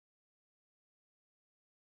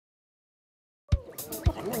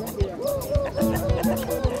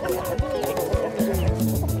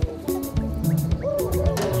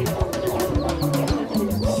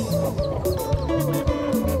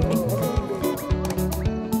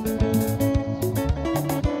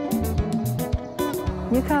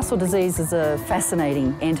Newcastle disease is a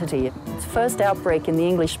fascinating entity. Its first outbreak in the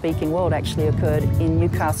English-speaking world actually occurred in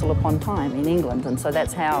Newcastle upon Tyne in England, and so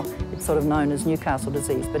that's how it's sort of known as Newcastle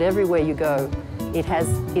disease. But everywhere you go, it has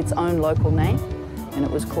its own local name, and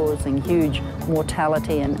it was causing huge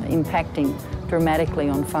mortality and impacting dramatically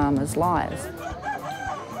on farmers' lives.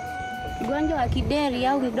 Ugonjwa wa kideri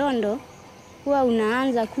au mdondo huwa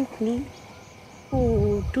unaanza kuku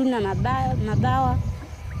kutuna mabawa,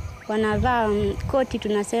 wanavaa koti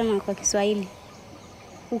tunasema kwa Kiswahili.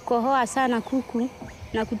 Ukohoa sana kuku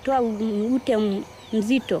na kutoa ute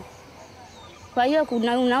mzito. Kwa hiyo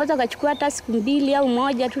unaweza kuchukua hata siku 2 au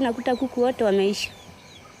 1 tu nakuta kuku wote wameisha.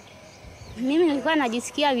 Mimi nilikuwa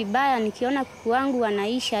najisikia vibaya nikiona kuku wangu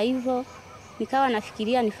wanaisha hivyo. Nikawa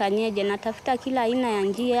nafikiria nifanyeje, natafuta kila aina ya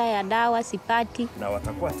njia ya dawa sipati. Na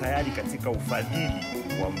watakuwa tayari katika ufadhili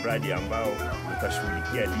wa mradi ambao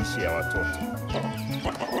utashughulikia lishe ya watoto.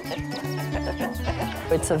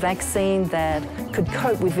 It's a vaccine that could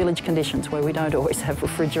cope with village conditions where we don't always have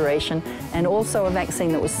refrigeration, and also a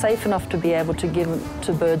vaccine that was safe enough to be able to give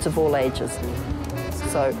to birds of all ages.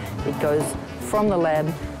 So it goes from the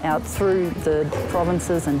lab out through the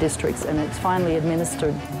provinces and districts, and it's finally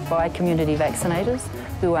administered by community vaccinators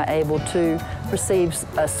who are able to receive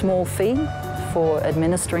a small fee for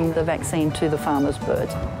administering the vaccine to the farmers'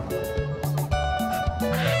 birds.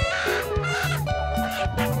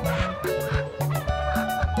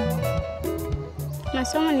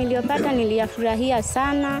 Masomo niliyopata niliyafurahia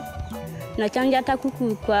sana. Unachanja hata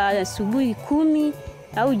kuku kwa asubuhi 10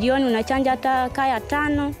 au jioni unachanja hata kaya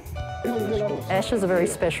 5. Ash is a very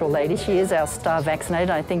special lady. She is our star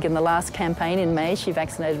vaccinator. I think in the last campaign in May, she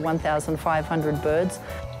vaccinated 1,500 birds.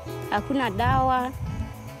 Hakuna dawa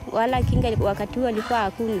wala kinga wakati huo ilikuwa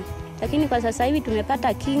hakuna. Lakini kwa sasa hivi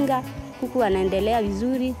tumepata kinga, kuku wanaendelea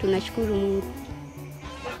vizuri, tunashukuru Mungu.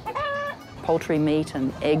 Poultry meat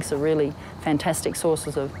and eggs are really fantastic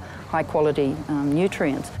sources of high quality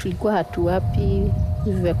nutrients. Tulikuwa hatuwapi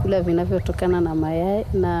vyakula vinavyotokana na mayai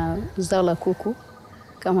na zao la kuku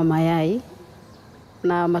kama mayai,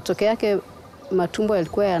 na matokeo yake matumbo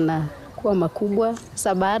yalikuwa yanakuwa makubwa.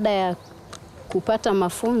 Sasa baada ya kupata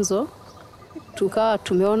mafunzo tukawa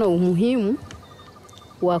tumeona umuhimu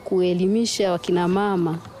wa kuelimisha wakina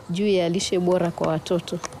mama juu ya lishe bora kwa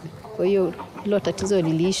watoto. Kwa hiyo hilo tatizo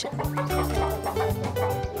liliisha.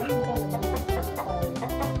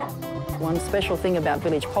 One special thing about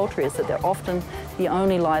village poultry is that they're often the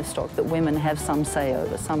only livestock that women have some say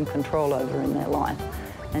over, some control over in their life.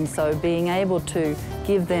 And so being able to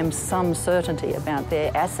give them some certainty about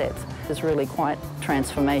their assets is really quite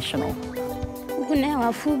transformational. Kuku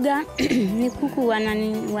nawafuga ni kuku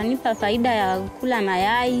wanipa faida ya kula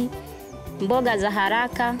mayai, mboga za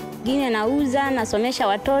haraka, ngine nauza, nasomesha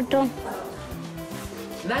watoto.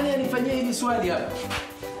 Nani anifanyia hili swali hapa?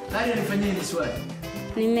 Nani anifanyia hili swali?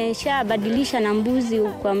 Nimeshabadilisha na mbuzi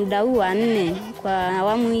kwa muda huu wa 4 kwa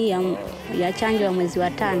awamu hii ya chanjo ya mwezi wa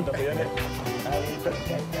 5.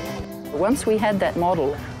 Once we had that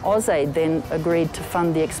model, AusAid then agreed to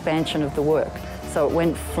fund the expansion of the work. So it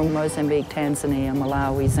went from Mozambique, Tanzania,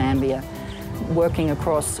 Malawi, Zambia, working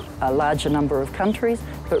across a larger number of countries,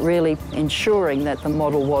 but really ensuring that the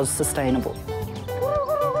model was sustainable.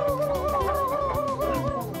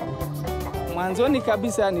 Mwanzoni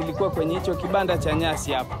kabisa nilikuwa kwenye hicho kibanda cha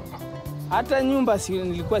nyasi hapa. Hata nyumba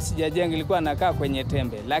nilikuwa sijajenga, nilikuwa nakaa kwenye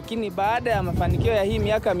tembe. Lakini baada ya mafanikio ya hii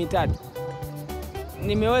miaka 3,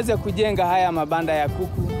 nimeweza kujenga haya mabanda ya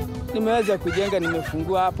kuku. Nimeweza kujenga,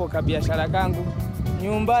 nimefungua hapo kabiashara kangu.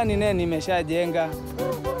 Nyumbani naye nimeshajenga.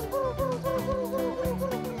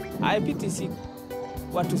 IPTC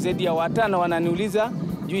watu zaidi ya 5 wananiuliza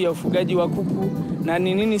juu ya ufugaji wa kuku na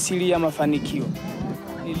ni nini siri ya mafanikio.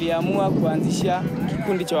 Niliamua kuanzisha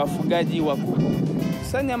kikundi cha wafugaji wa kuku.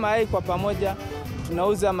 Kusanya mayai kwa pamoja,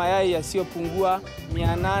 tunauza mayai yasiyopungua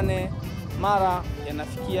 800, mara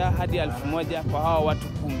yanafikia hadi 1000 kwa hawa watu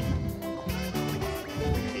 10.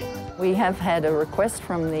 We have had a request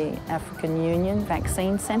from the African Union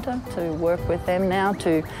Vaccine Centre to work with them now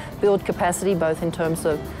to build capacity both in terms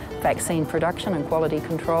of vaccine production and quality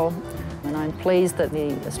control. And I'm pleased that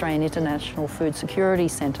the Australian International Food Security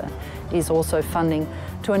Centre is also funding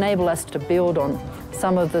to enable us to build on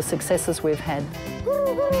some of the successes we've had.